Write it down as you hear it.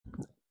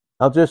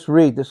I'll just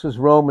read. This is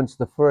Romans,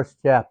 the first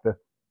chapter.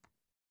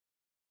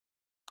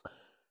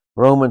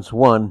 Romans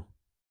 1.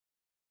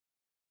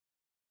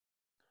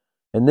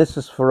 And this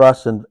is for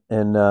us in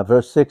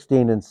verse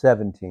 16 and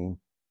 17.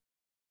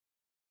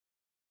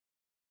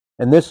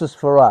 And this is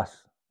for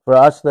us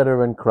that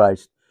are in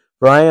Christ.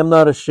 For I am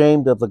not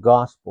ashamed of the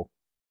gospel.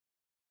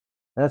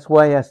 That's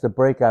why he has to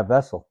break our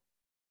vessel.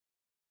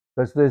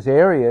 Because there's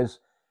areas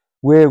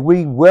where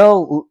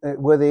because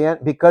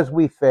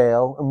we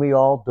fail, and we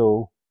all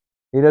do,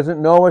 he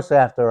doesn't know us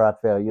after our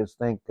failures,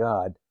 thank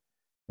God.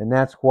 And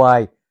that's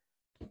why,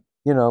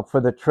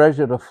 for the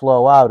treasure to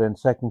flow out in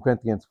 2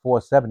 Corinthians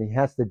 4:7, he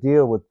has to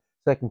deal with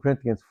 2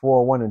 Corinthians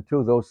 4:1 and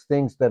 2, those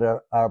things that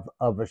are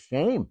of a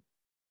shame.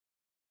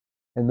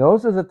 And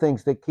those are the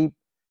things that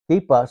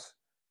keep us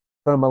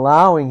from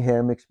allowing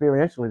him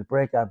experientially to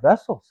break our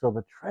vessel. So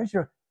the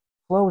treasure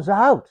flows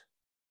out.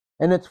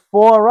 And it's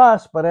for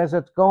us, but as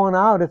it's going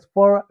out, it's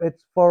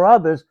for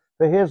others,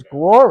 for his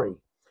glory.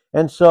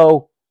 And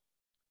so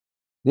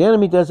the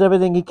enemy does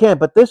everything he can,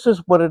 but this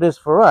is what it is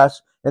for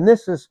us. And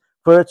this is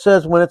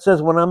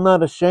when I'm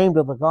not ashamed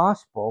of the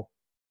gospel.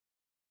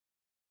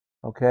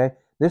 Okay?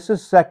 This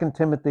is 2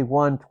 Timothy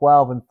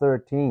 1:12 and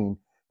 13.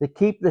 To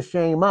keep the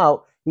shame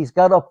out, he's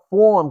got to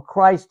form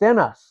Christ in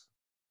us.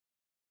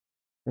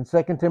 In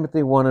 2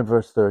 Timothy 1 and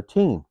verse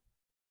 13.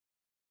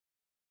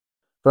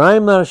 For I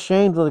am not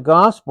ashamed of the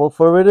gospel,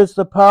 for it is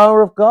the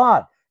power of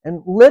God.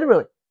 And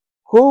literally,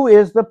 who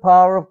is the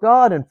power of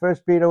God? In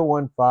 1 Peter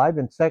 1:5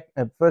 and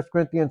 1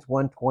 Corinthians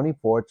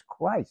 1:24, it's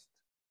Christ.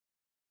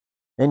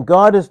 And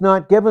God has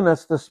not given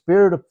us the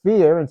spirit of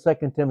fear in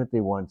 2 Timothy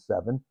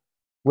 1:7,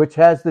 which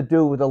has to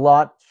do with a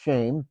lot of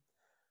shame,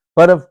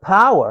 but of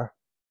power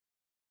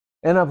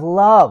and of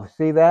love.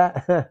 See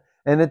that?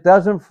 And it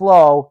doesn't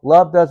flow,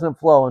 love doesn't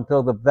flow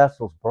until the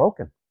vessel's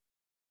broken.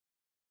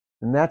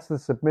 And that's the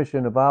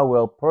submission of our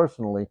will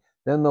personally.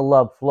 Then the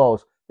love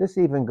flows. This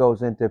even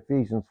goes into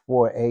Ephesians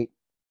 4:8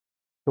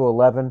 to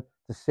 11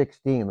 to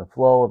 16. The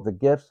flow of the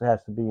gifts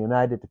has to be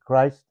united to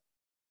Christ.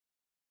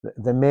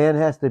 The man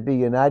has to be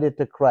united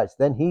to Christ.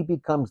 Then he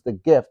becomes the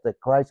gift that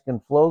Christ can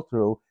flow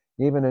through,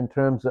 even in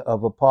terms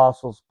of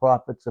apostles,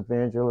 prophets,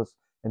 evangelists,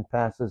 and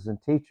pastors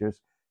and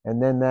teachers.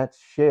 And then that's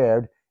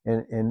shared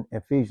in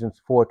Ephesians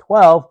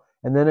 4:12.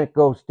 And then it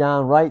goes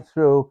down right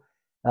through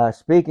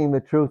speaking the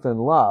truth in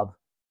love.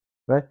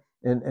 Right?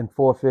 In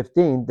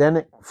 4:15, then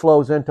it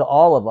flows into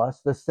all of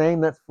us. The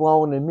same that's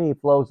flowing in me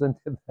flows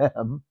into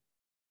them.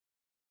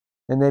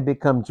 And they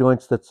become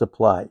joints that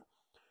supply.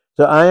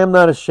 So I am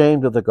not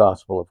ashamed of the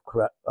gospel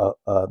for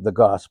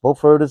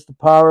it is the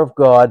power of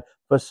God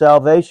for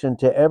salvation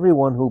to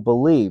everyone who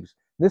believes.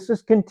 This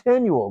is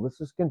continual. This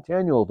is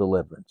continual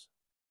deliverance.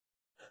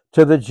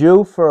 To the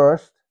Jew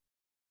first.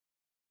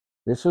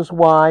 This is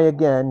why,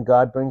 again,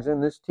 God brings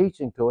in this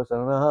teaching to us. I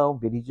don't know how,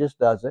 but he just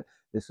does it.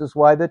 This is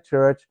why the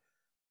church,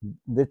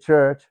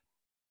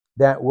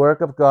 that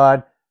work of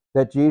God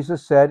that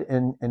Jesus said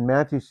in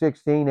Matthew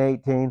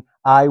 16:18,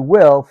 I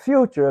will,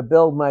 future,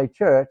 build my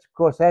church. Of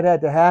course, that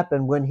had to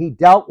happen when he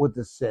dealt with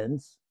the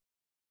sins,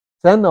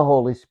 send the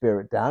Holy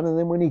Spirit down, and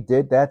then when he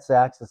did, that's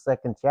Acts, the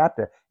 2nd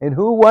chapter. And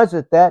who was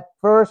it that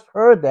first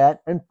heard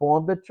that and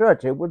formed the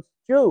church? It was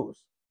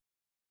Jews.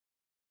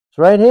 It's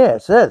right here.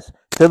 It says,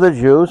 to the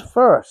Jews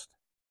first.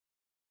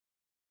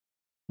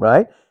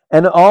 Right?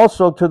 And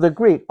also to the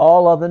Greek,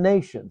 all other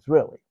nations,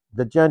 really.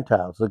 The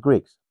Gentiles, the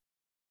Greeks.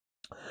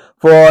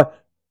 For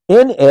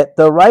in it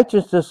the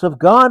righteousness of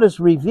God is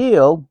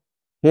revealed,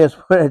 here's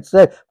what it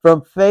said,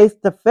 from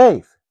faith to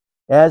faith,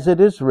 as it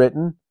is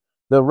written,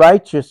 the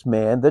righteous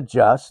man, the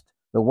just,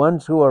 the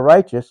ones who are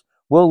righteous,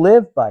 will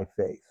live by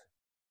faith.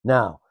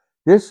 Now,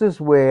 this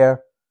is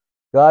where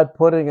God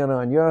putting it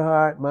on your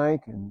heart,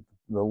 Mike, and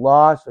the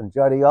lost, and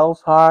Juddy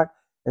L's heart,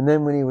 and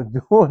then when he was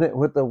doing it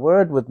with the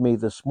word with me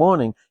this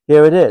morning,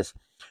 here it is.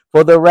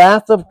 For the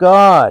wrath of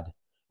God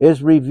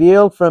is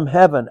revealed from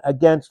heaven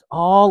against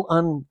all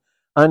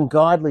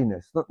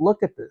ungodliness.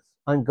 Look at this.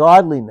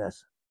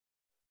 Ungodliness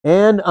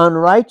and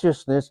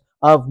unrighteousness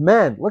of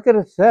men. Look at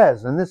it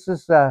says, and this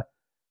is a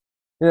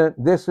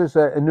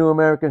New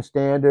American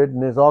Standard,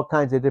 and there's all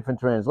kinds of different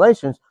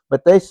translations,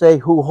 but they say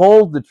who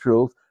hold the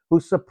truth, who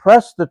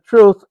suppress the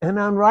truth in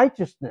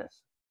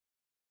unrighteousness.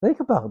 Think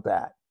about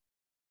that.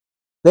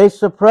 They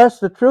suppress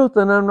the truth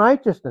in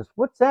unrighteousness.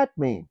 What's that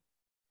mean?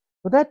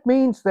 Well, that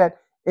means that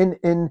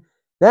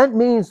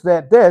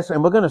this,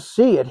 and we're going to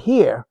see it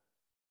here,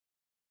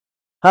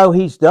 how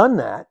he's done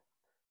that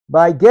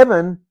by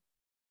giving,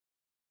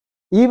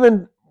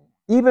 even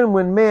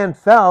when man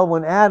fell,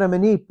 when Adam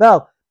and Eve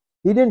fell,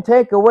 he didn't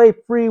take away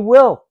free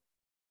will.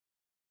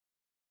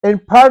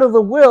 And part of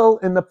the will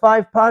in the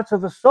 5 parts of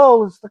the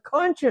soul is the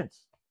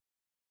conscience.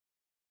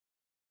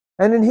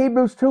 And in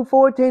Hebrews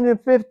 2:14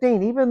 and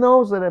 15, even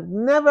those that have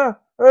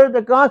never heard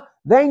the gospel,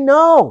 they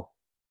know.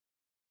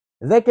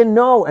 They can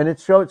know, and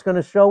it's going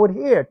to show it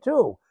here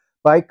too,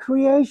 by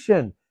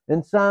creation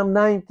in Psalm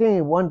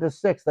 19,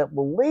 1-6, that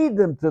will lead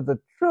them to the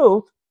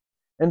truth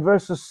in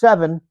verses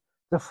 7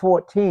 to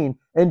 14,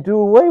 and do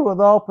away with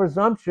all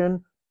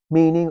presumption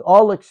meaning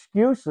all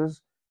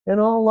excuses and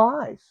all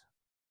lies.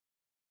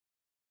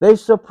 They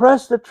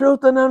suppress the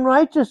truth and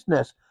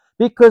unrighteousness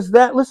because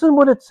that, listen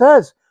what it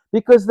says,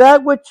 because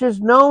that which is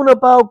known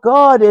about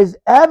God is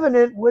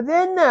evident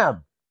within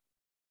them.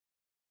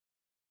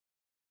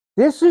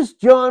 This is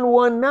John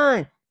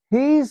 1:9.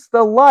 He's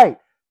the light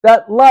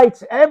that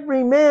lights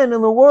every man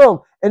in the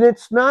world. And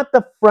it's not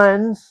the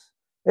Friends.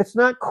 It's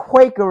not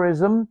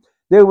Quakerism.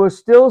 There was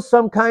still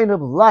some kind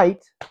of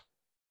light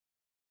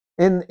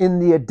in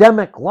the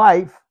Adamic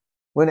life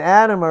when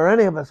Adam or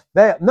any of us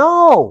failed.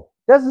 No,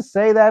 it doesn't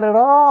say that at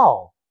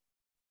all.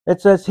 It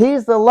says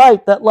he's the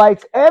light that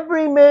lights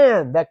every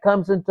man that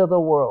comes into the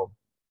world.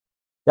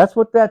 That's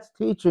what that's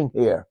teaching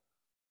here.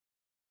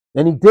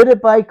 And he did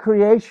it by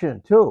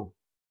creation too.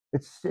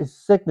 It's his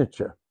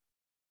signature.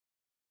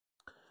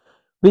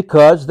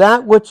 Because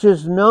that which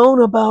is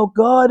known about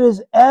God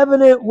is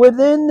evident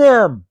within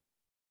them.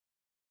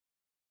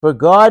 For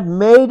God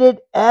made it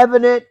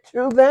evident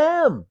to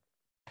them.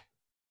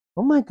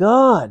 Oh my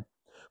God.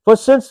 For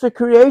since the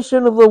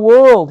creation of the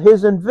world,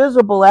 his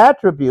invisible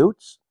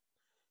attributes,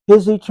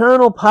 his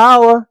eternal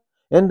power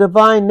and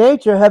divine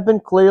nature have been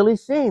clearly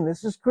seen.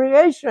 This is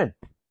creation.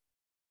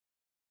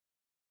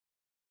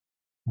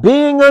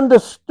 Being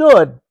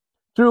understood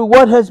through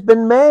what has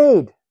been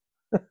made,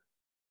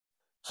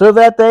 so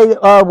that they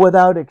are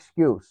without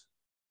excuse.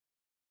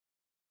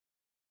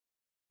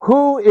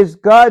 Who is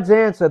God's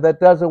answer that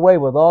does away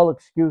with all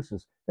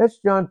excuses? That's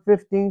John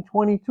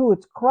 15:22.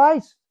 It's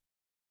Christ.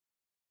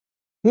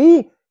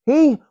 He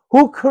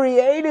who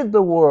created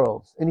the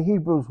worlds in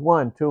Hebrews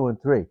 1, 2,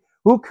 and 3.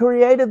 Who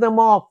created them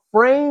all,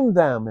 framed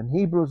them in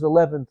Hebrews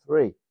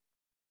 11:3.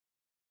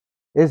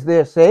 Is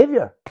their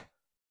Savior.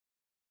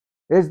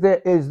 Is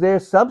their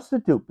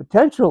substitute,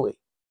 potentially.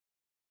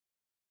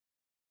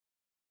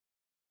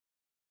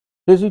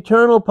 His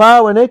eternal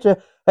power and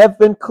nature have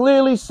been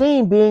clearly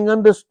seen, being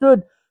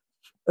understood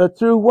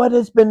through what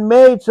has been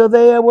made, so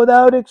they are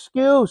without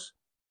excuse.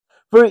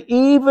 For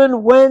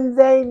even when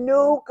they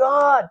knew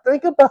God,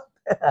 think about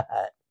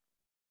that.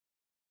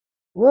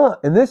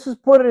 Look, and this is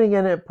putting it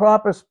in a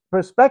proper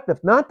perspective.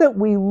 Not that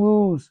we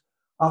lose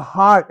a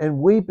heart and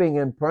weeping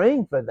and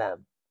praying for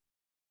them.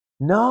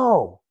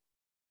 No.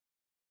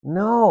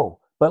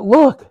 But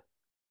look.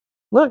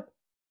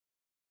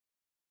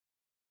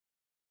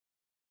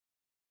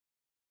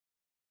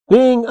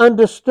 Being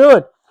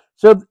understood.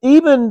 So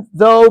even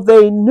though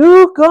they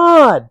knew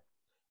God,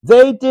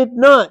 they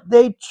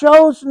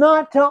chose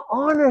not to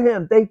honor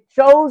him. They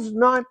chose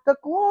not to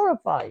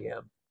glorify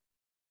him.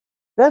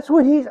 That's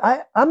what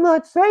I'm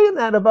not saying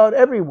that about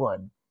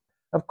everyone.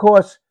 Of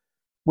course,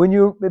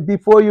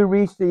 before you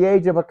reach the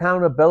age of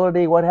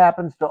accountability, what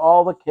happens to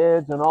all the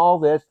kids and all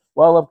this?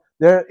 Well,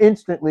 they're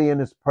instantly in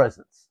his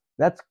presence.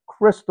 That's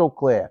crystal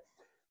clear.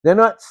 They're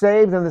not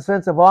saved in the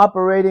sense of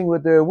operating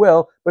with their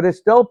will, but it's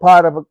still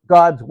part of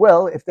God's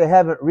will if they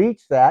haven't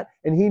reached that,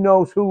 and he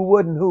knows who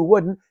would and who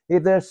wouldn't,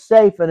 if they're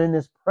safe and in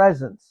his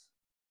presence.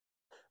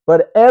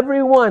 But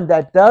everyone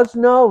that does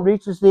know,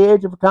 reaches the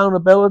age of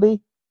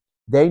accountability,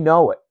 they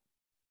know it.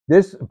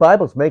 This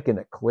Bible's making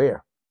it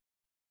clear.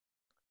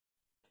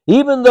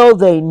 Even though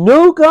they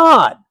knew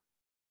God,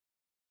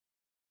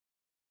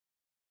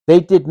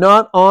 they did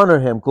not honor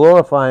him,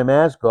 glorify him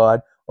as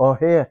God, or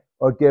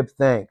give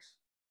thanks.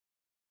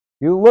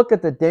 You look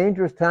at the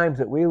dangerous times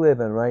that we live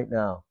in right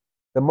now,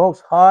 the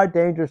most hard,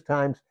 dangerous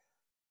times,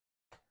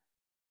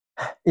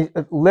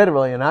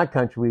 literally in our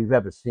country, we've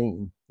ever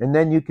seen. And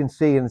then you can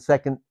see in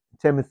 2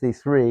 Timothy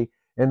 3,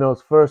 in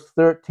those first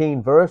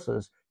 13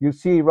 verses, you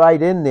see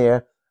right in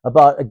there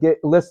about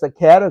a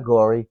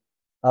category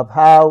of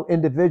how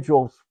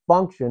individuals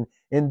function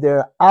in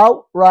their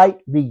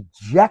outright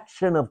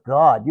rejection of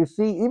God. You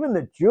see, even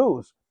the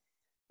Jews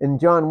in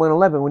John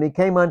 1:11, when he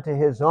came unto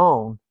his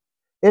own,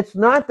 it's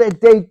not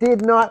that they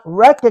did not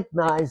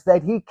recognize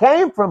that he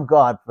came from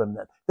God from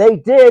them. They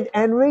did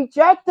and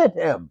rejected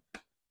him.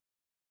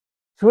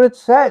 That's what it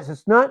says.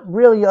 It's not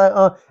really,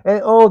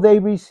 they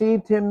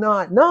received him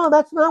not. No,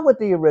 that's not what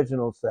the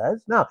original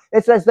says. No,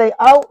 it says they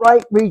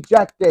outright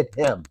rejected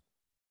him.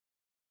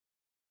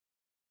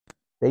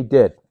 They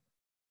did.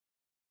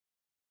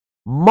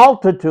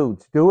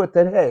 Multitudes do it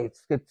today.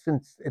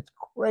 It's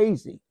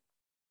crazy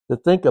to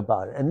think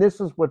about it. And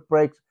this is what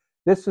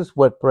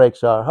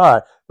breaks our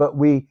heart. But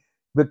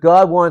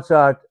God wants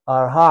our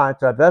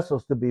hearts, our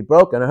vessels to be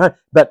broken,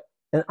 but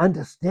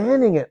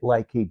understanding it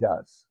like he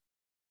does.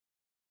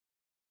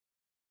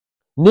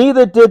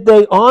 Neither did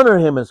they honor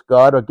him as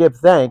God or give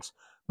thanks,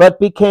 but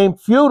became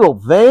futile,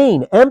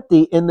 vain,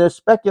 empty in their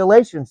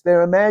speculations,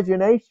 their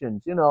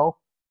imaginations,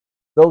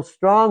 those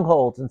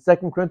strongholds in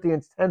 2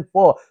 Corinthians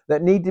 10:4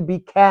 that need to be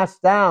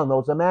cast down,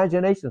 those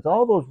imaginations,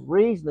 all those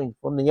reasonings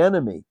from the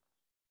enemy.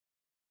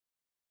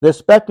 Their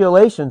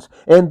speculations,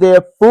 and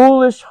their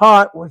foolish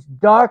heart was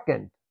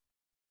darkened.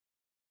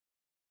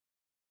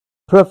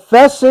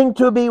 Professing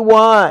to be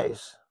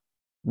wise.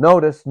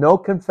 Notice, no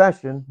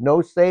confession,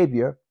 no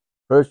Savior.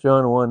 1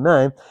 John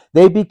 1:9.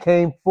 They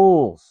became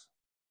fools.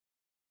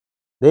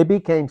 They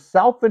became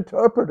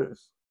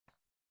self-interpreters.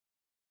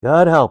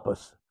 God help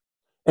us.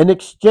 And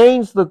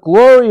exchanged the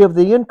glory of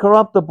the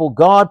incorruptible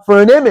God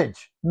for an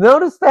image.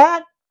 Notice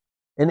that?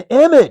 An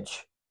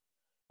image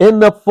in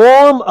the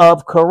form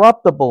of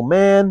corruptible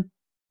man,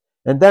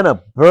 and then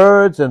of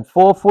birds and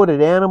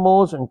four-footed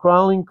animals and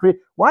crawling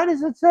creatures. Why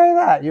does it say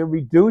that? You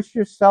reduce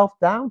yourself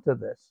down to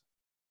this.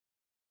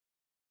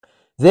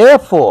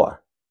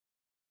 Therefore,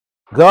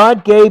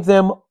 God gave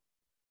them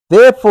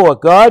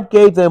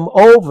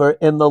over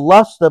in the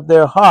lust of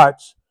their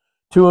hearts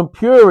to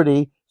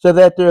impurity, so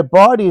that their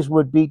bodies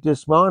would be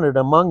dishonored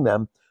among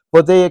them.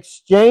 For they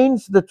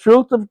exchanged the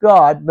truth of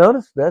God.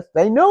 Notice this,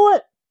 they knew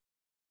it.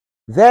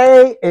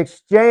 They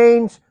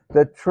exchanged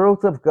the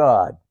truth of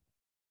God.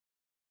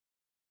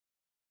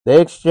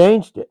 They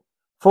exchanged it.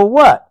 For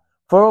what?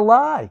 For a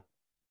lie.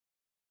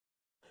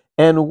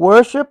 And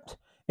worshipped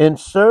and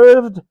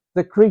served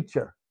the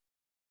creature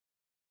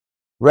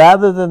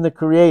rather than the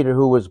Creator,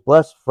 who was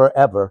blessed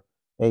forever.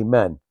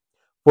 Amen.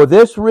 For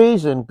this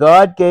reason,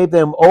 God gave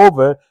them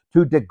over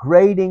to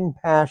degrading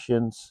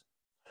passions.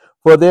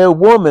 For their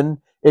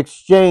woman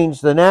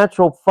exchanged the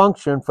natural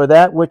function for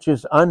that which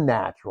is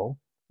unnatural,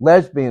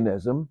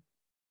 lesbianism.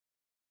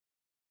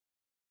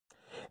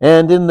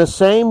 And in the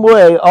same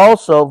way,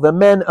 also, the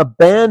men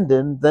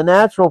abandoned the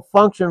natural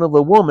function of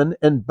the woman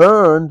and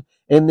burned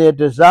in their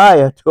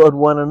desire toward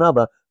one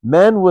another,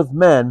 men with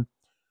men,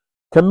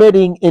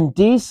 committing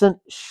indecent,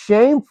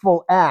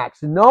 shameful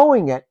acts,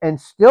 knowing it and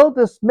still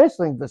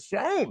dismissing the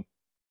shame,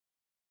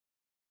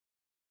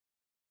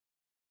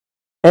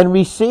 and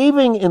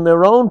receiving in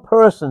their own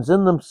persons,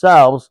 in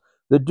themselves,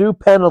 the due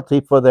penalty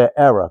for their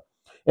error.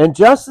 And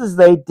just as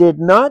they did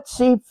not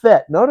see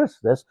fit, notice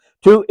this,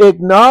 to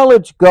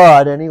acknowledge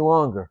God any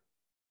longer,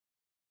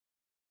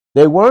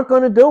 they weren't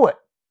going to do it.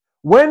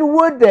 When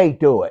would they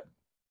do it?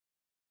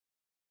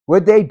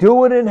 Would they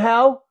do it in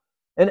hell?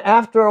 And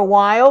after a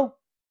while,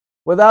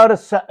 without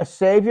a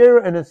Savior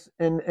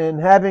and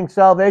having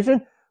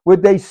salvation,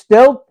 would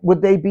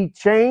they be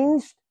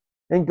changed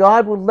and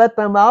God would let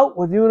them out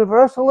with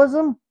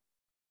universalism?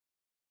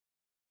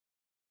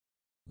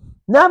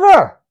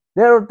 Never.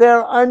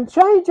 They're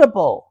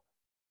unchangeable.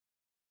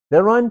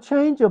 They're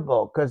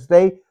unchangeable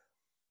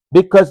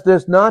because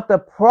there's not the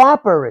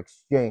proper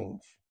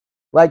exchange.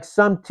 Like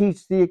some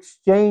teach the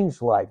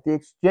exchange life. The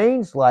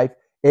exchange life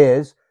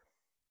is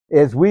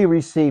we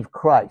receive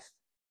Christ.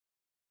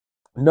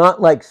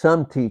 Not like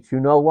some teach, you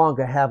no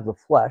longer have the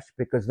flesh,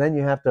 because then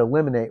you have to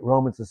eliminate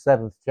Romans the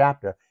 7th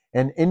chapter.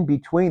 And in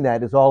between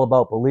that is all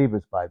about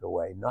believers, by the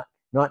way,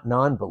 not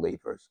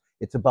non-believers.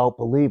 It's about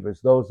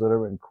believers, those that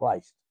are in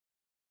Christ.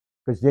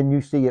 Because then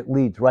you see it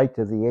leads right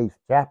to the 8th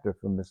chapter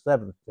from the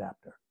 7th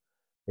chapter.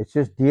 It's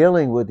just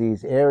dealing with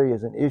these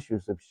areas and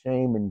issues of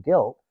shame and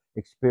guilt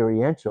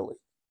experientially.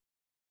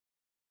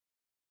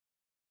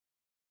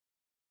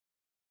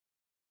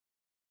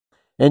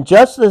 And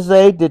just as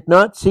they did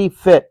not see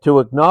fit to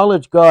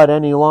acknowledge God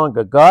any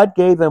longer, God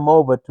gave them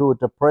over to a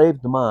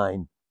depraved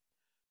mind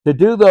to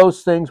do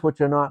those things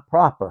which are not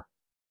proper.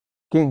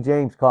 King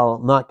James call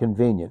it not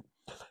convenient.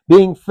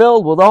 Being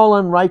filled with all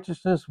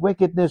unrighteousness,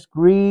 wickedness,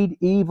 greed,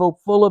 evil,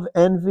 full of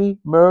envy,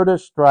 murder,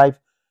 strife,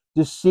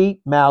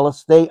 deceit,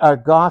 malice. They are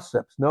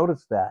gossips.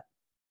 Notice that.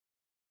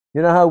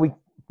 You know how we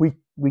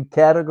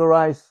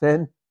categorize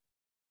sin?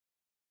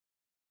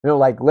 You know,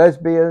 like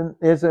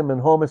lesbianism and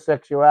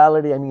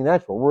homosexuality. I mean,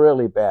 that's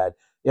really bad.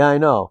 Yeah, I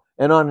know.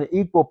 And on an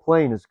equal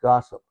plane is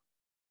gossip.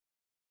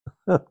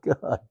 Oh,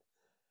 God.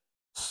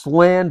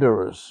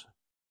 Slanderers,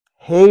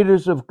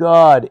 haters of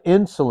God,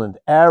 insolent,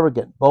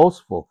 arrogant,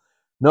 boastful.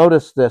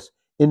 Notice this.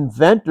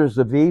 Inventors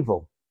of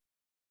evil.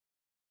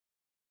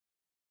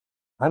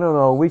 I don't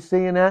know. Are we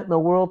seeing that in the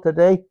world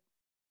today?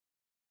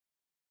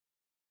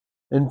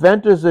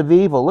 Inventors of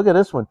evil. Look at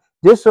this one.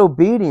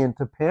 Disobedient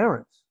to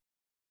parents.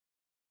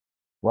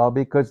 Well,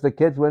 because the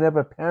kids were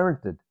never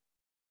parented.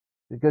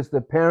 Because the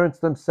parents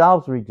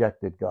themselves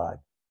rejected God.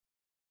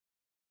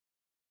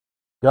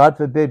 God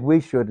forbid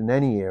we should in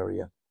any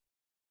area.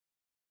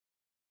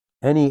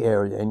 Any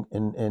area.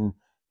 And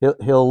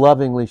he'll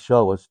lovingly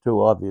show us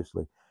too,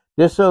 obviously.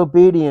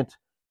 Disobedient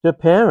to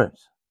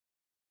parents.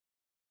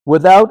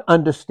 Without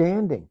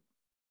understanding.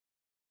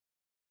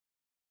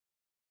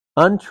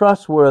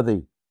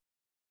 Untrustworthy.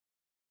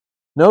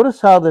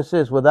 Notice how this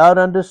is. Without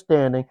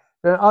understanding.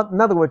 In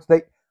other words,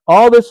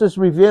 all this is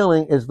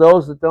revealing is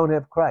those that don't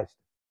have Christ.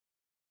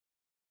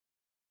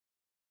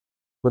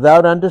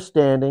 Without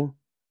understanding,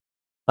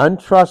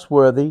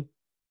 untrustworthy,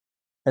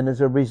 and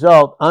as a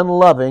result,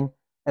 unloving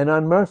and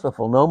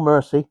unmerciful. No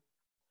mercy.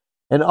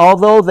 And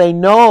although they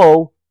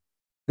know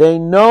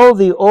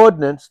the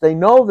ordinance, they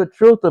know the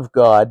truth of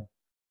God,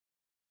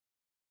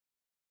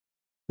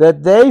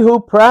 that they who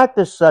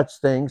practice such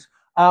things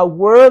are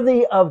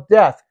worthy of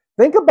death.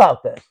 Think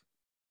about this.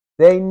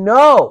 They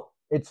know,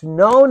 it's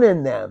known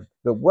in them,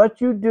 that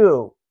what you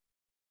do,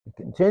 you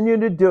continue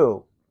to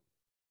do,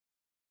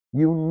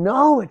 you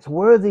know it's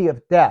worthy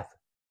of death.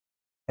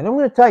 And I'm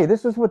going to tell you,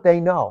 this is what they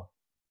know.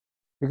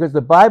 Because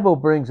the Bible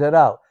brings it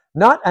out.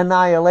 Not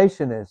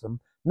annihilationism,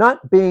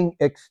 not being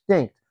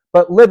extinct,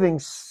 but living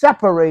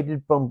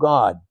separated from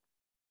God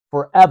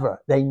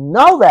forever. They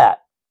know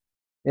that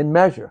in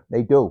measure.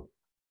 They do.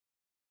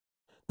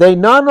 They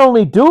not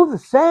only do the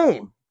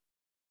same,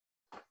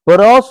 but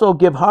also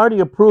give hearty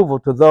approval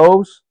to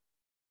those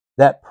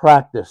that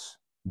practice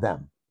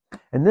them.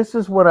 And this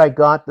is what I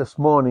got this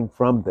morning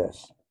from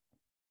this.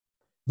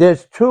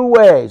 There's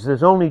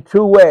only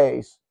two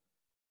ways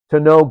to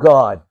know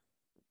God.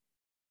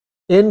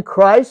 In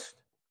Christ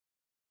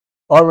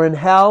or in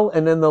hell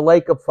and in the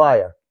lake of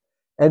fire.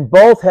 And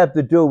both have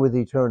to do with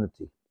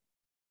eternity.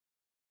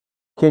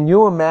 Can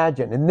you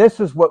imagine? And this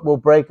is what will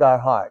break our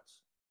hearts.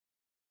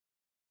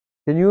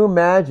 Can you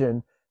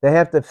imagine they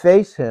have to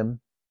face him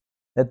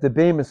at the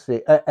Bema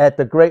seat, at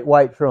the great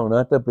white throne,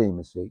 not the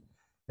Bema seat.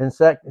 In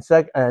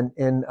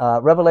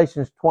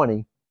Revelations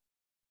 20,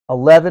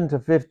 11 to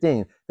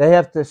 15, they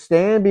have to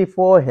stand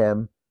before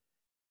him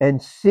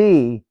and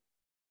see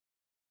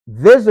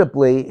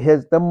visibly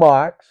the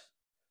marks,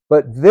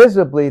 but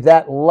visibly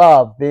that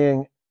love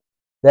being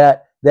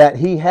that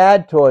he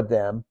had toward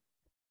them,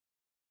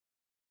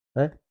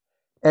 right?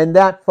 And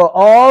that for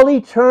all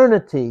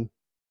eternity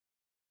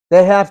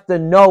they have to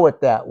know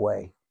it that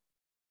way.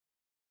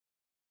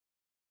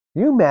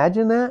 Can you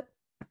imagine that?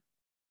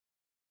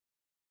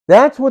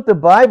 That's what the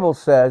Bible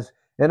says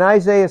in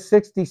Isaiah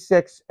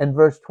 66 and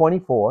verse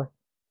 24,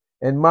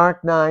 in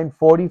Mark 9,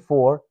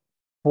 44,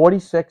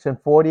 46,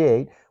 and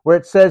 48, where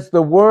it says,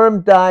 the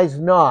worm dies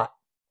not,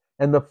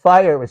 and the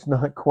fire is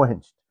not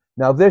quenched.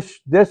 Now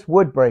this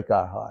would break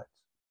our hearts.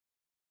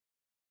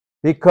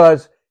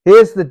 Because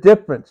here's the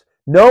difference.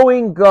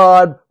 Knowing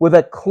God with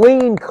a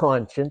clean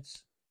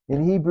conscience,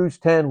 in Hebrews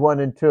 10, 1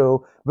 and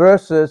 2,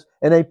 versus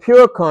in a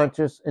pure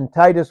conscience in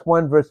Titus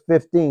 1, verse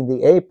 15,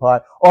 the A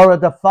part, or a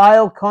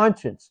defiled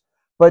conscience,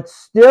 but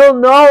still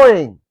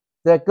knowing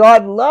that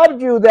God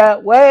loved you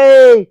that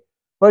way,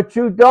 but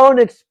you don't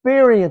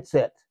experience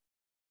it.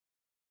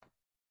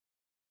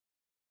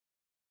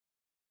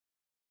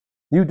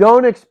 You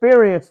don't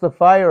experience the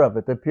fire of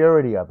it, the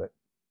purity of it.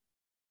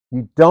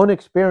 You don't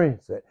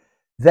experience it.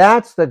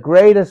 That's the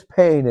greatest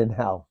pain in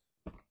hell.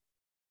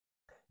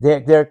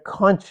 Their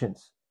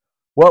conscience.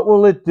 What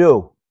will it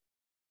do?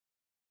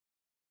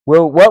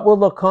 What will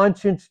the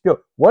conscience do?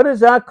 What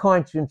does our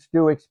conscience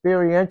do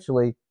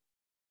experientially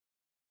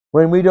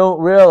when we don't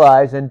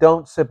realize and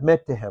don't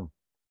submit to him?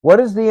 What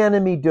does the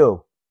enemy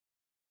do?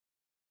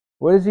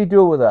 What does he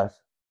do with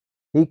us?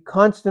 He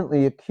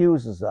constantly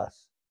accuses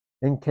us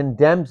and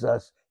condemns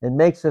us and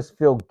makes us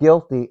feel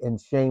guilty and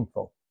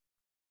shameful.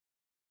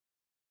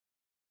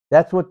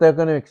 That's what they're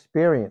going to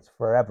experience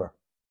forever.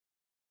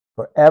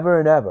 Forever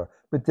and ever.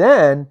 But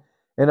then,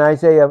 in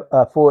Isaiah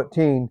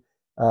 14,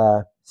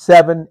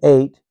 7,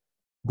 8,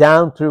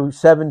 down through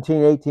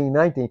 17, 18,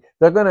 19,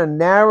 they're going to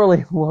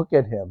narrowly look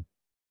at him,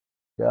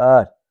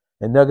 God,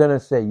 and they're going to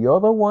say, you're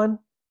the one?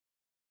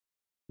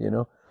 You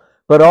know?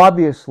 But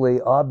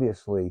obviously,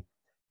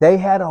 they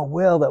had a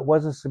will that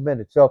wasn't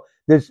submitted. So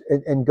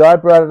and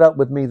God brought it up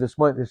with me this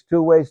morning.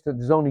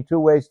 There's only two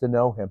ways to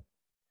know him.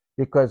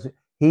 Because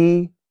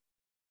he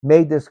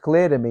made this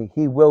clear to me,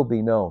 he will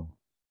be known.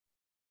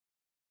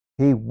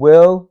 He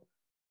will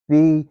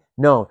be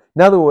known.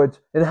 In other words,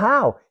 and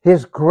how?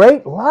 His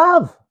great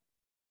love,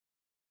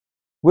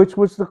 which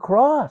was the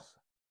cross,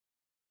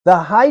 the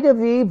height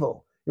of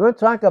evil. You want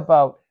to talk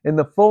about in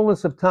the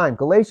fullness of time.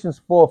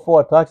 Galatians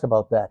 4:4 talks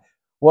about that.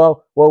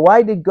 Well,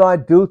 why did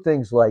God do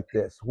things like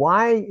this?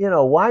 Why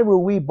were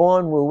we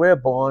born where we're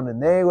born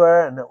and they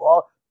were, and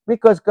all?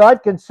 Because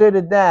God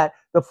considered that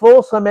the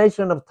full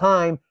summation of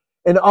time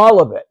in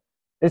all of it.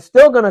 It's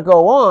still going to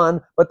go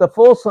on, but the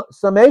full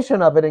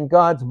summation of it in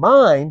God's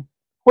mind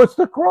was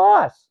the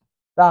cross,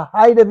 the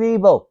height of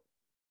evil.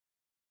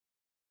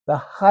 The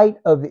height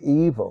of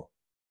evil.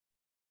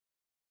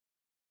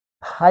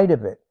 Height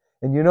of it.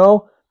 And you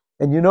know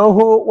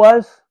who it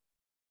was?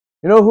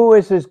 You know who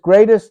is his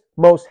greatest,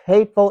 most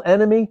hateful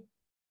enemy?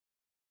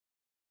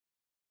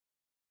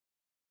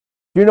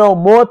 You know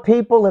more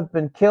people have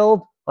been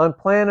killed on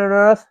planet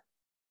Earth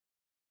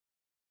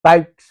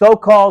by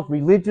so-called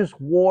religious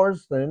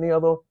wars than any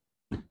other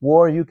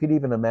war you could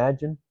even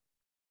imagine.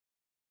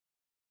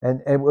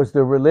 And it was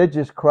the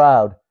religious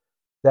crowd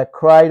that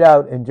cried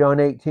out in John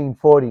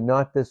 18:40,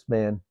 not this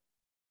man.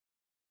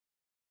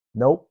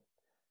 Nope.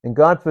 And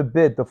God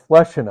forbid the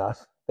flesh in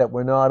us that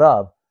we're not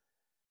of.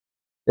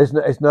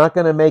 It's not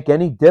going to make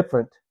any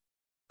different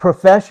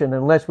profession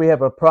unless we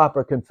have a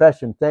proper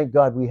confession. Thank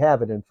God we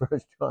have it in 1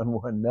 John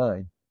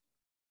 1:9.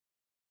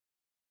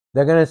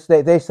 They're going to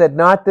say, they said,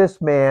 not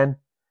this man,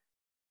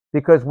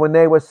 because when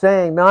they were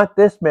saying, not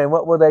this man,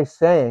 what were they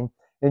saying?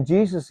 And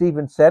Jesus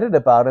even said it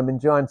about him in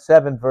John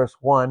 7, verse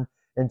 1,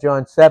 and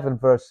John 7,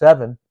 verse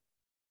 7.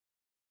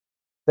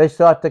 They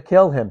sought to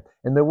kill him.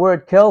 And the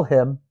word kill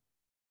him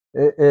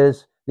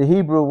is the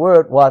Hebrew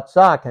word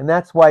watzak. And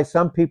that's why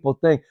some people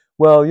think,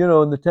 well,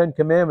 in the Ten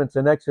Commandments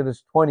in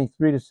Exodus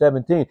 23 to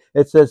 17,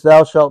 it says,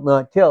 thou shalt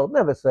not kill. It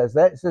never says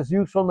that. It says,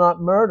 you shall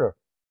not murder.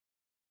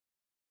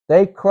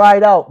 They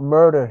cried out,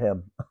 murder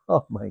him.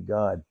 Oh, my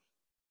God.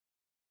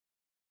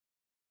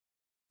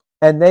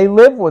 And they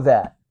live with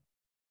that.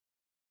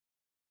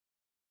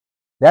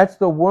 That's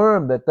the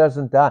worm that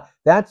doesn't die.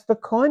 That's the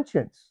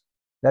conscience.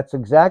 That's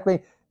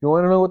exactly, you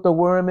want to know what the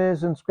worm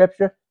is in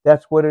Scripture?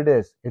 That's what it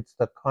is. It's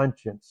the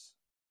conscience.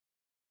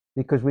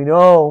 Because we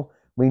know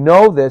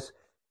this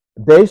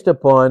based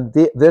upon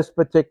this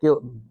particular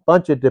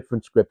bunch of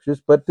different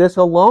scriptures, but this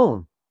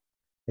alone.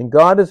 And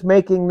God is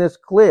making this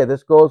clear.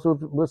 This goes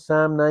with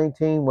Psalm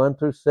 19, 1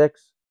 through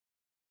 6.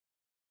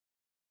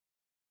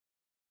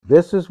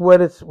 This is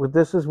what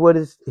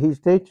he's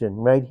teaching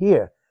right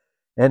here.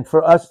 And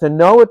for us to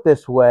know it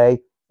this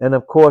way, and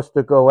of course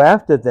to go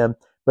after them,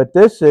 but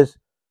this is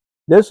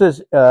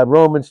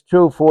Romans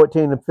 2,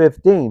 14 and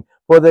 15.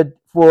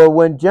 For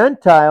when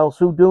Gentiles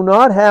who do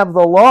not have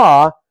the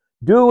law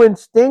do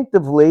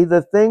instinctively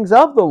the things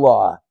of the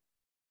law,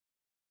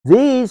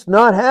 these,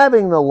 not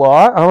having the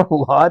law, are a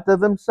law to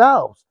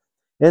themselves,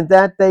 in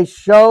that they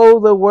show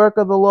the work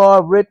of the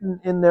law written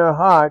in their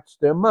hearts,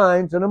 their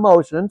minds and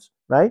emotions,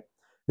 right?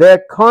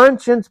 Their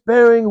conscience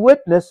bearing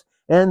witness,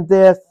 and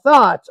their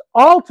thoughts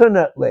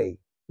alternately.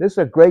 This is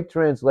a great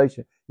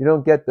translation. You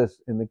don't get this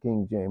in the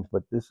King James,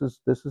 but this is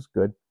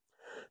good.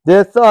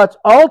 Their thoughts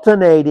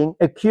alternating,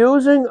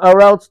 accusing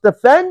or else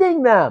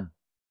defending them.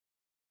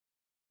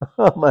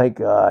 Oh my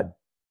God.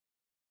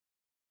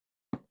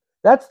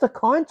 That's the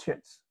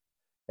conscience.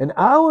 And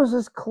ours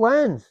is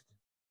cleansed.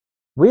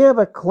 We have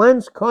a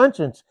cleansed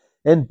conscience.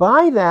 And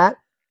by that,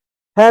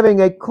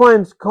 having a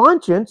cleansed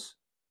conscience,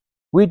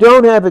 we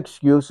don't have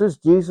excuses.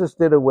 Jesus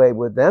did away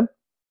with them.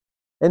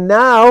 And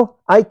now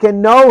I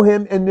can know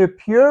him in the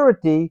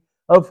purity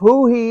of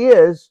who he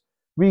is,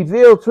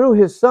 revealed through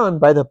his Son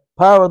by the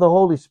power of the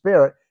Holy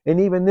Spirit. And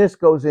even this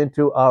goes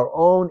into our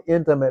own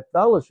intimate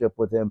fellowship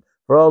with him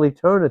for all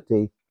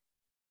eternity.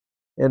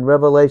 In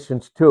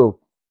Revelations 2,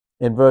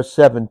 in verse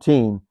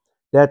 17,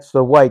 that's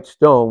the white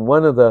stone.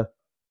 One of the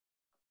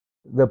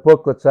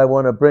booklets I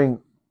want to bring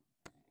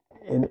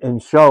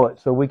and show it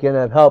so we can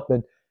have help,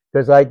 and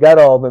because I got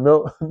all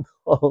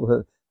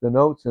the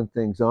notes and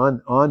things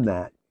on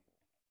that.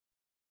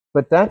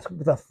 But that's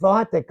the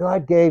thought that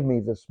God gave me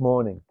this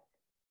morning,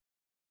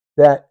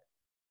 that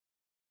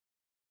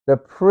the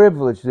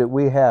privilege that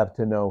we have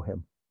to know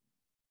him,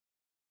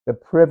 the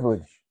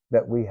privilege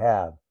that we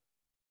have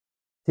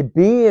to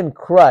be in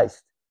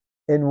Christ.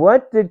 And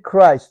what did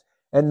Christ,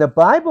 and the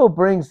Bible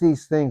brings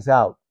these things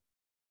out.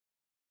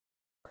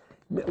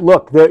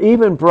 Look, they're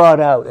even brought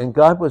out, and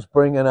God was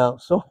bringing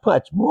out so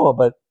much more,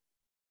 but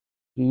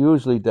he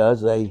usually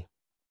does.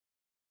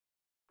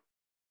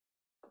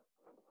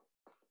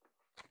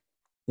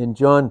 In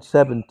John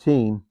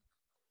 17,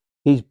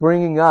 he's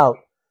bringing out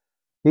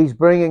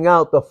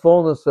the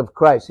fullness of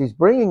Christ. He's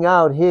bringing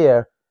out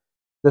here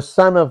the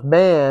Son of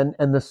Man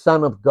and the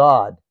Son of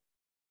God.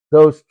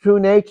 Those two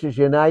natures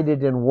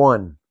united in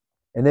one.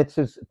 And it's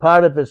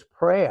part of his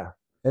prayer.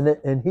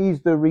 And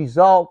he's the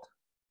result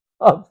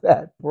of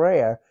that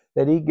prayer,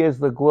 that he gives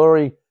the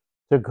glory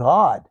to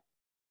God.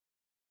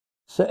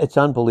 So it's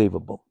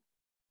unbelievable.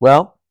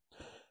 Well,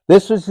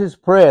 this is his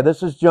prayer.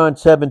 This is John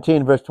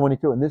 17, verse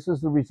 22. And this is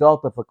the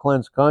result of a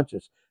cleansed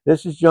conscience.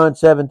 This is John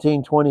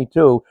 17,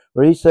 22,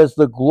 where he says,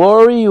 the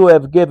glory you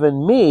have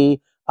given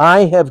me,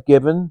 I have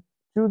given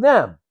to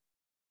them.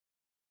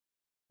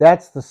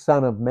 That's the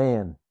Son of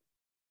Man,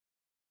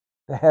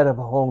 the head of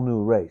a whole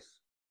new race.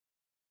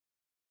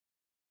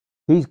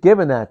 He's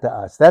given that to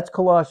us. That's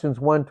Colossians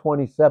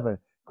 1:27.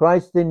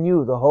 Christ in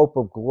you, the hope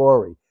of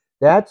glory.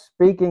 That's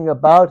speaking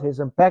about his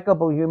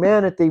impeccable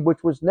humanity,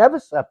 which was never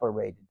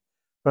separated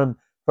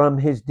from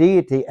his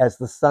deity as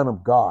the Son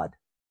of God.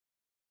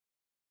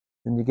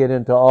 And you get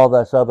into all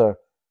this other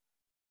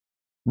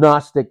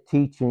Gnostic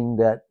teaching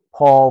that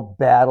Paul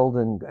battled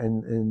in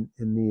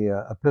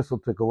the epistle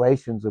to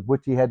Galatians, of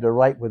which he had to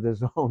write with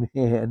his own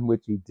hand,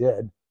 which he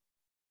did.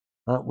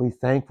 Aren't we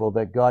thankful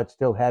that God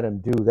still had him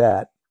do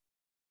that?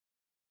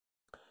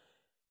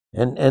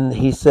 And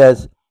he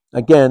says,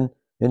 again,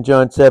 in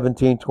John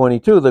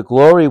 17:22, the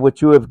glory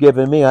which you have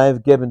given me, I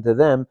have given to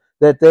them,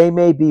 that they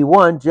may be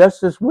one,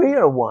 just as we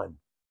are one.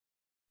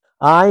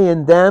 I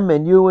in them,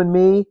 and you in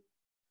me,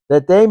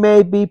 that they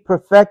may be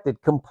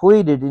perfected,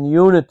 completed in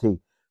unity,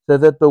 so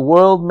that the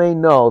world may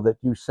know that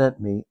you sent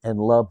me and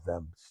love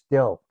them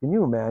still. Can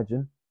you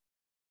imagine?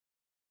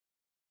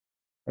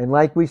 And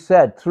like we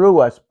said, through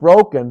us,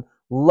 broken,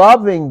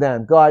 loving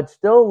them. God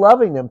still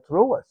loving them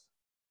through us.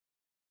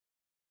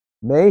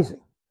 Amazing.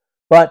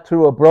 But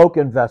through a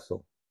broken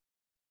vessel.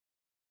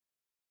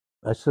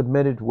 A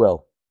submitted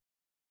will.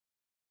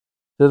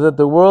 So that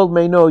the world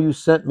may know you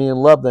sent me and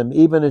love them,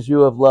 even as you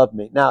have loved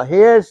me. Now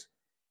here's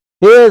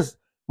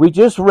we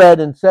just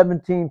read in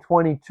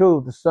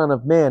 17:22, the Son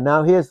of Man.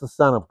 Now here's the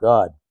Son of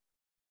God.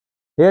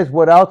 Here's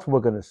what else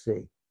we're going to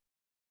see.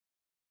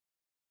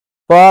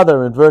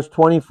 Father, in verse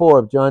 24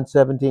 of John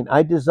 17,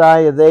 I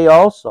desire they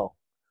also,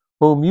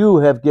 whom you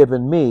have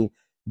given me,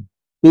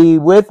 be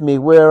with me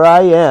where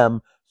I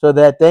am, so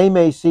that they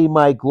may see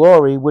my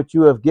glory, which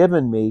you have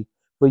given me,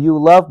 for you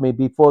loved me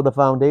before the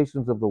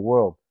foundations of the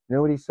world. You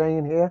know what he's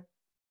saying here?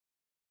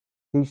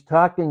 He's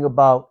talking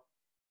about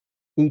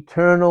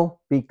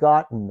eternal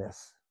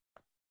begottenness.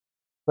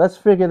 Let's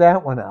figure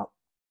that one out.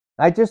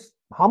 I just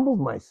humbled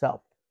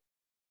myself.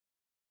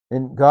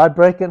 And God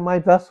breaking my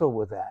vessel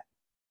with that.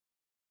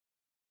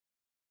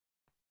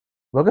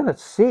 We're going to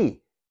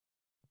see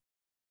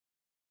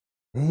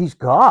He's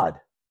God.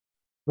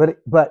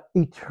 But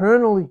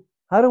eternally,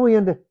 how do we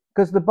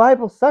because the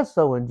Bible says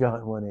so in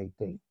John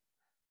 1:18.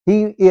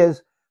 He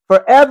is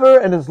forever,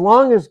 and as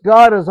long as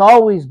God has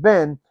always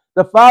been,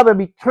 the Father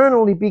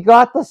eternally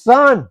begot the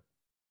Son,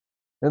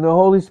 and the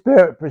Holy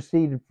Spirit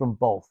proceeded from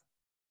both.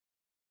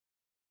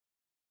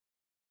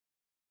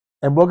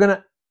 And we're going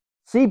to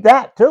see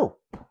that too.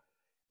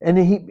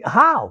 And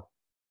how?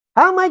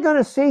 How am I going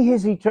to see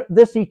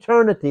this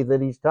eternity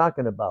that he's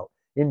talking about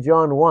in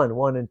John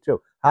 1 and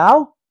 2?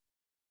 How?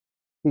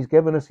 He's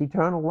given us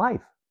eternal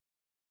life.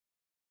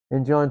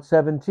 In John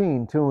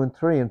 17, 2 and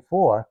 3 and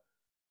 4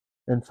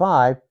 and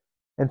 5,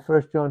 and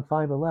 1 John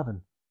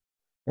 5:11.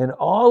 And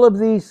all of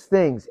these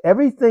things,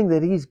 everything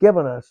that he's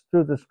given us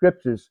through the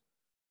scriptures,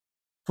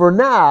 for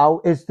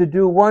now, is to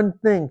do one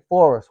thing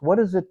for us. What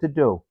is it to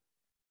do?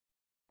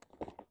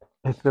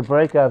 It's to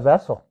break our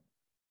vessel.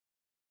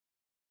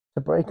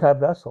 To break our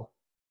vessel.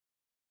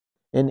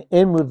 And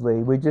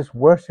inwardly, we just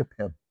worship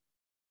him.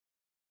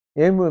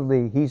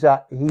 Inwardly, he's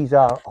our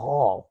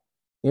all.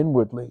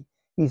 Inwardly,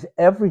 he's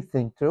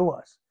everything to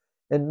us.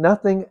 And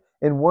nothing,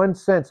 in one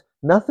sense,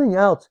 nothing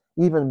else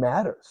even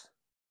matters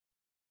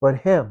but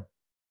him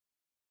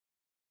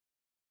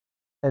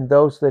and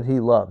those that he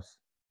loves.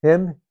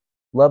 Him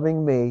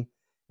loving me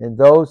and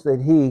those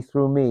that he,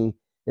 through me,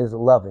 is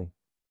loving.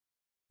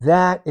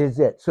 That is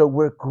it. So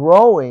we're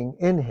growing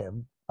in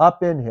him,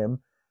 up in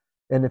him,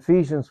 in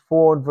Ephesians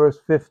 4 and verse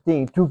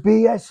 15, to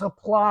be a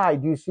supply.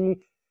 Do you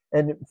see?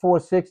 And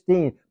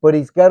 4:16, but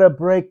he's got to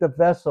break the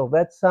vessel.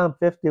 That's Psalm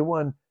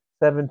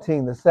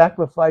 51:17. The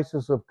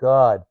sacrifices of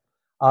God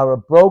are a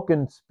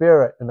broken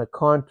spirit and a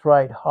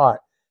contrite heart.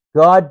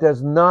 God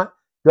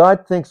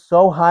thinks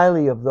so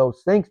highly of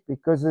those things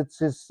because it's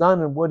his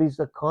son and what he's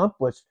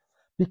accomplished.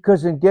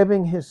 Because in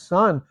giving his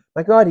son,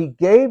 my God, he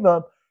gave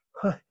up.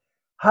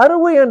 How do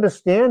we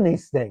understand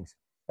these things?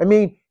 I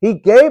mean, he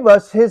gave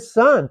us his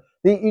son,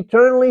 the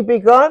eternally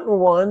begotten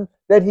one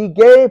that he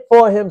gave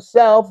for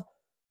himself,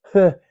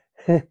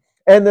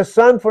 and the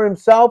Son for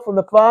himself, and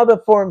the Father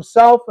for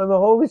himself, and the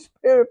Holy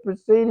Spirit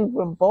proceeding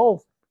from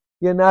both,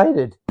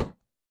 united.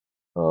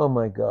 Oh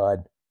my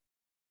God.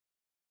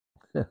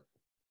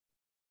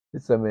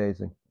 It's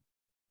amazing.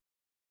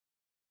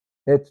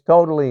 It's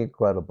totally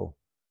incredible.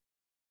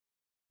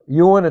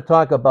 You want to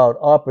talk about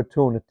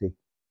opportunity.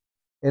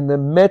 In the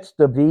midst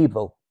of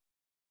evil,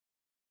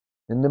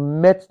 in the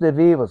midst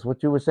of evil, is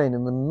what you were saying,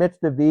 in the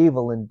midst of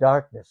evil and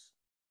darkness,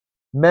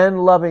 men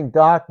loving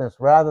darkness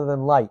rather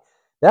than light.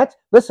 That's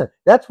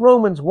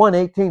Romans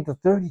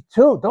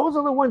 1:18-32. Those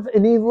are the ones,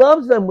 and he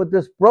loves them with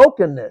this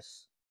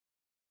brokenness.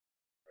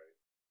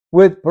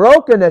 With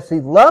brokenness,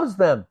 he loves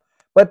them.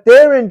 But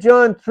they're in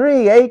John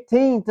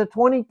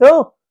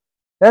 3:18-22.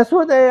 That's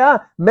what they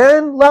are.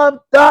 Men love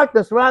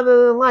darkness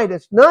rather than light.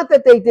 It's not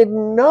that they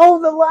didn't know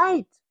the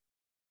light.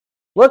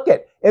 Look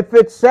at, if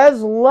it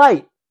says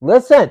light,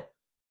 listen,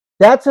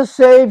 that's a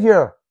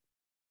savior.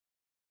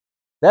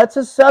 That's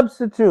a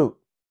substitute.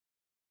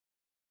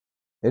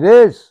 It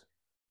is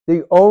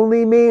the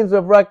only means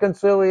of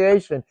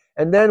reconciliation.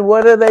 And then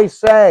what do they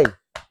say?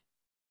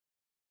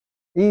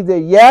 Either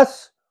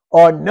yes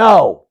or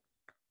no.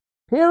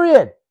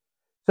 Period.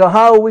 So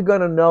how are we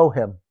going to know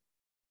him?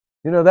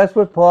 You know, that's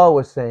what Paul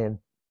was saying.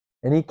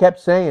 And he kept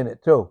saying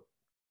it too.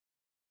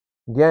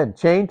 Again,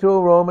 chained to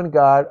a Roman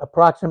guard,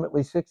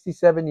 approximately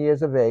 67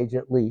 years of age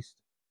at least,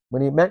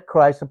 when he met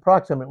Christ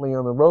approximately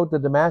on the road to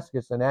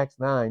Damascus in Acts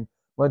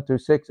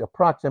 9:1-6,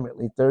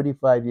 approximately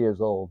 35 years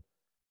old.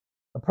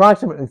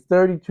 Approximately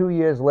 32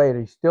 years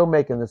later, he's still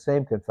making the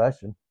same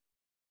confession.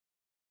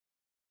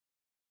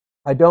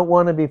 I don't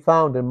want to be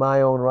found in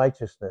my own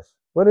righteousness.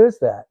 What is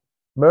that?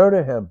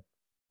 Murder him.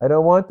 I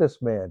don't want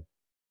this man.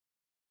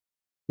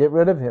 Get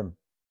rid of him.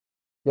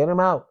 Get him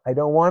out. I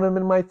don't want him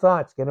in my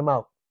thoughts. Get him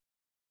out.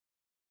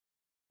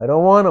 I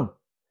don't want him.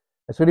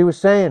 That's what he was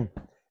saying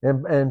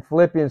in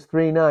Philippians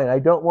 3:9. I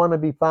don't want to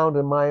be found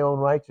in my own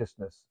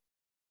righteousness.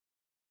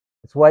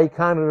 That's why he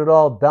counted it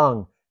all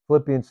dung.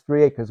 Philippians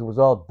 3:8, because it was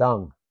all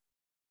dung,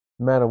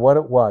 no matter what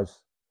it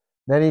was.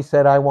 Then he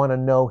said, I want to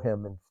know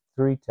him in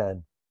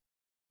 3:10.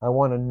 I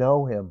want to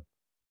know him.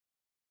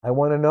 I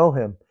want to know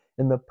him.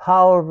 In the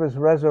power of his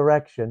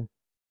resurrection,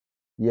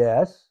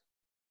 yes,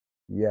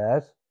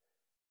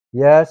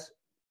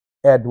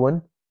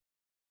 Edwin,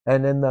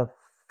 and in the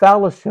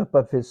fellowship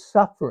of his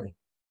suffering,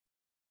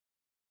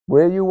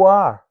 where you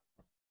are.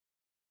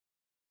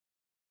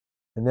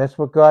 And that's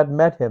where God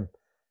met him.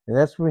 And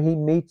that's where he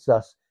meets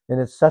us. And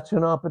it's such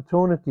an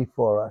opportunity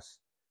for us.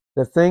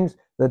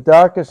 The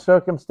darkest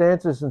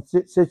circumstances and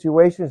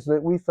situations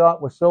that we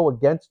thought were so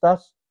against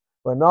us,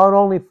 were not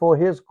only for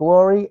his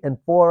glory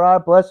and for our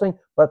blessing,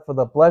 but for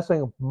the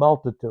blessing of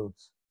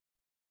multitudes.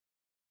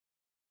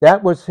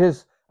 That was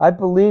his, I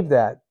believe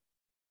that.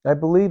 I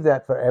believe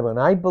that for everyone.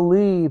 I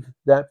believe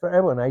that for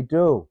everyone. I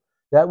do.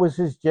 That was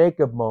his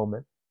Jacob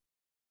moment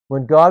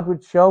when God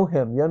would show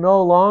him, you're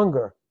no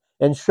longer,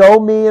 and show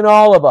me and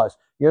all of us,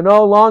 you're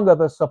no longer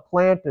the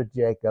supplanter,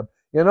 Jacob.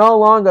 You're no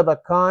longer the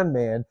con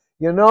man.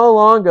 You're no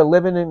longer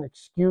living in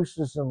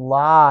excuses and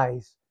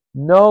lies.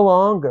 No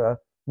longer.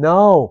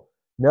 No,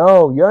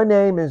 your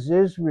name is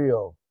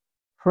Israel,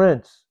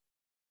 Prince.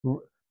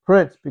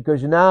 Prince,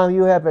 because now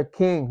you have a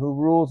king who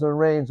rules and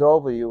reigns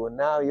over you, and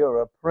now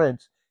you're a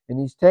prince. And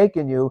he's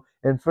taken you,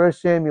 in 1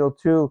 Samuel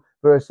 2,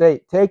 verse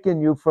 8,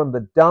 taken you from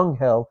the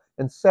dunghill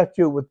and set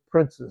you with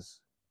princes.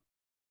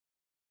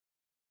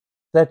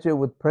 Set you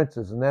with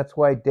princes. And that's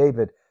why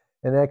David,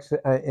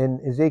 in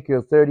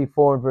Ezekiel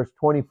 34 and verse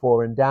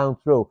 24 and down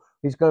through,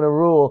 he's going to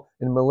rule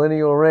in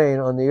millennial reign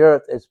on the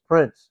earth as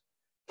prince.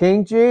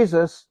 King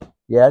Jesus,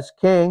 yes,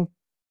 king.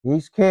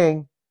 He's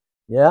king.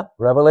 Yeah,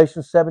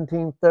 Revelation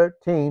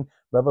 17:13,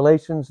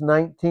 Revelations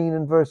 19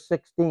 and verse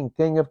 16,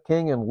 King of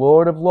Kings and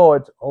Lord of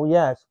Lords. Oh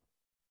yes,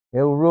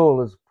 he'll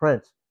rule as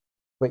prince.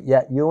 But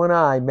yet you and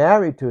I,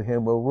 married to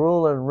him, will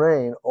rule and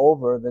reign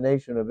over the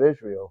nation of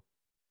Israel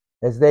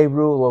as they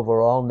rule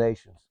over all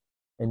nations.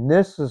 And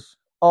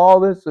all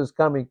this is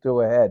coming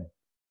to a head.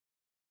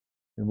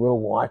 And we're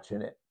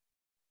watching it.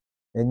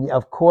 And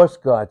of course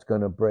God's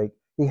going to break.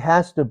 He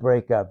has to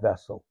break our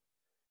vessel.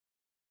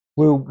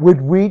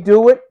 Would we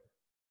do it?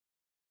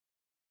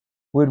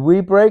 Would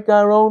we break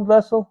our own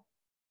vessel?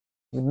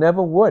 We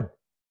never would.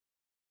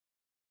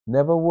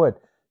 Never would.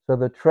 So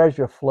the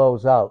treasure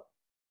flows out.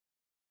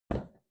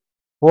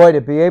 Boy,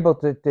 to be able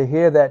to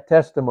hear that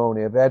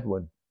testimony of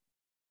Edwin,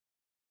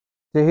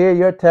 to hear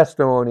your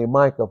testimony,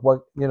 Mike, of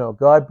what,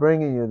 God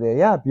bringing you there.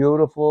 Yeah,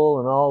 beautiful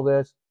and all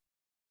this.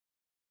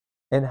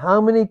 And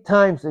how many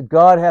times did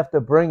God have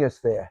to bring us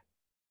there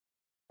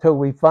till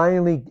we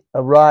finally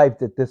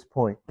arrived at this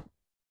point?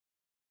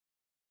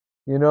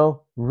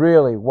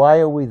 Really, why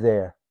are we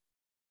there?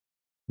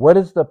 What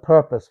is the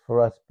purpose for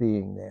us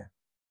being there?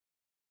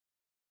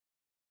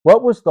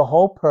 What was the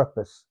whole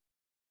purpose?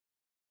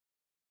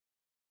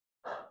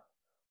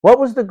 What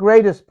was the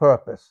greatest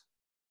purpose?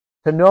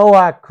 To know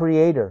our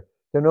Creator,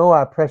 to know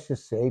our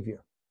precious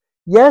Savior.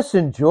 Yes,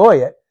 enjoy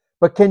it,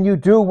 but can you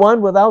do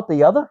one without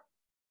the other?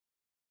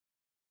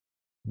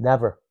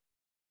 Never.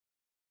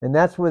 And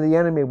that's where the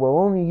enemy will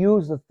only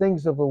use the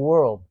things of the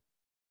world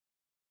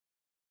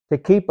to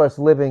keep us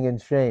living in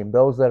shame,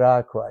 those that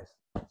are Christ.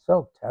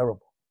 So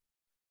terrible.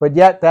 But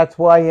yet, that's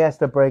why he has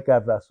to break our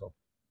vessel.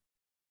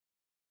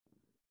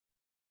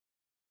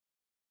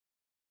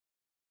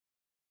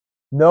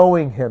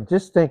 Knowing him.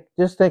 Just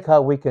think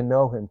how we can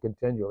know him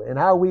continually, and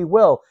how we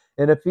will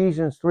in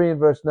Ephesians 3 and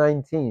verse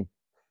 19.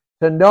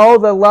 To know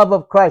the love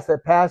of Christ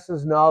that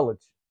passes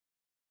knowledge.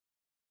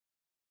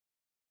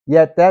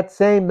 Yet that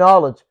same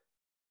knowledge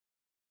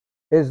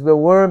is the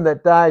worm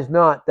that dies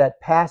not,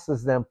 that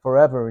passes them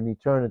forever in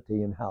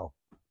eternity in hell.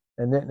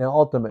 And then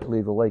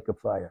ultimately the lake of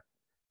fire.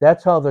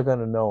 That's how they're going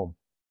to know him.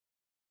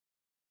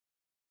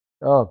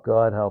 Oh,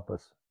 God help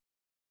us.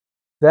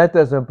 That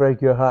doesn't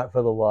break your heart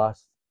for the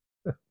lost.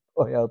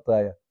 Boy, I'll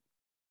tell you.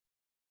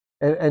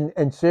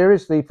 And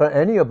seriously, for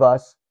any of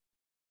us,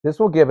 this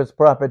will give us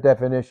proper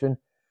definition.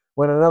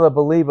 When another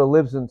believer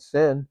lives in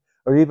sin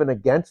or even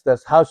against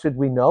us, how should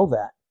we know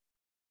that?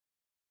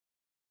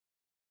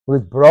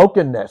 With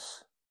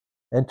brokenness,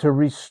 and to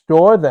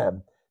restore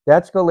them.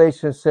 That's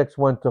Galatians 6,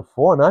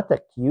 1-4. Not to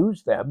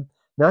accuse them,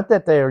 not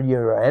that they are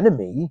your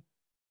enemy,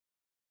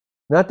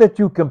 not that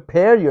you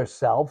compare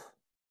yourself.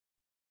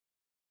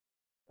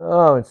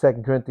 Oh, in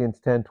 2 Corinthians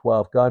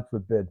 10:12, God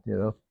forbid,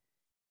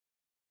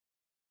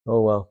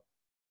 Oh well.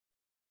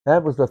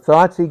 That was the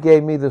thoughts he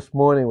gave me this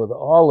morning with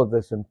all of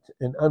this and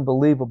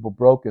unbelievable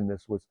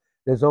brokenness. Was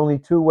there's only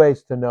two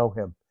ways to know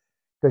him,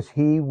 because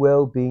he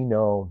will be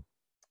known.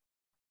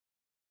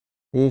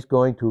 He's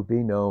going to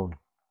be known.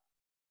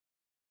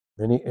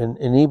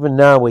 And even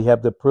now we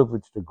have the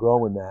privilege to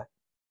grow in that.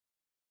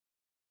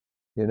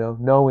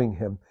 Knowing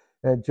him.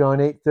 At John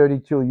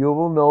 8:32, you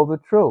will know the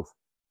truth.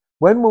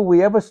 When will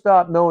we ever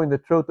stop knowing the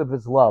truth of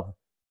his love?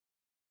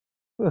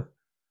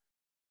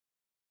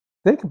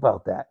 Think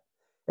about that.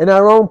 In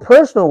our own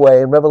personal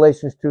way in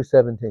Revelations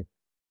 2:17.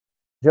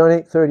 John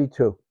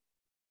 8:32.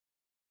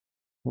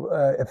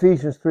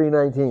 Ephesians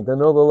 3:19. To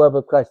know the love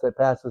of Christ that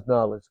passes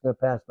knowledge. It's going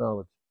to pass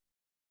knowledge.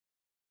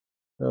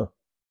 Oh.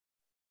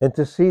 And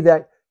to see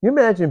that, you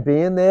imagine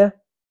being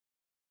there?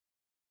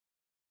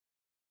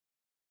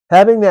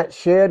 Having that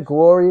shared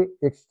glory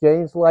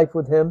exchange life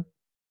with him?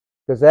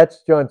 Because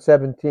that's John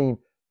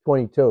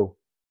 17:22.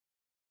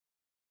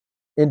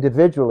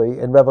 Individually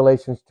in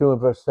Revelations 2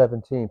 and verse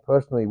 17,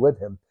 personally with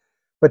him.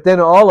 But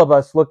then all of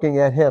us looking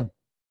at him.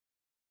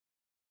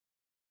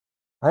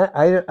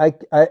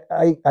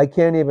 I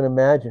can't even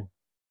imagine.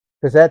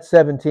 Because that's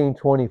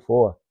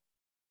 17:24.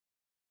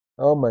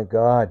 Oh my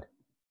God.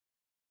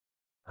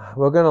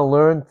 We're going to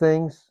learn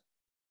things.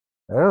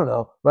 I don't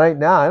know. Right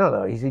now, I don't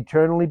know. He's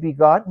eternally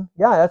begotten.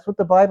 Yeah, that's what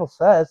the Bible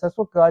says. That's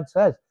what God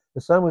says.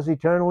 The Son was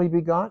eternally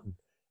begotten.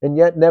 And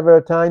yet never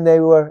a time they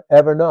were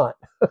ever not.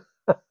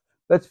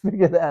 Let's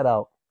figure that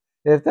out.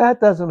 If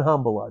that doesn't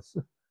humble us,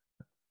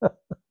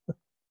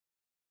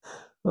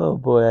 oh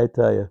boy, I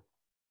tell you.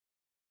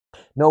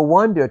 No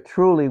wonder,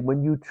 truly,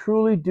 when you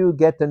truly do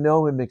get to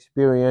know him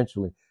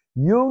experientially,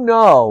 you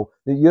know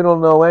that you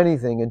don't know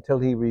anything until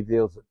he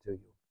reveals it to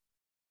you.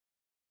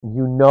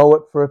 You know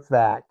it for a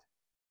fact.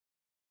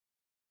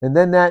 And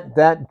then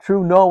that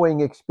true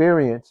knowing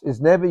experience is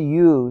never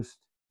used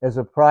as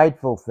a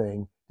prideful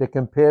thing to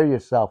compare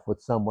yourself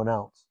with someone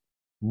else.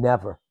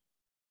 Never.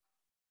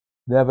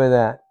 Never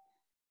that.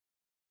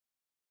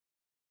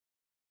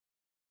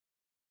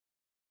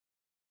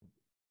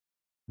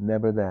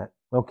 Never that.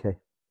 Okay,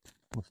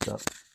 we'll stop.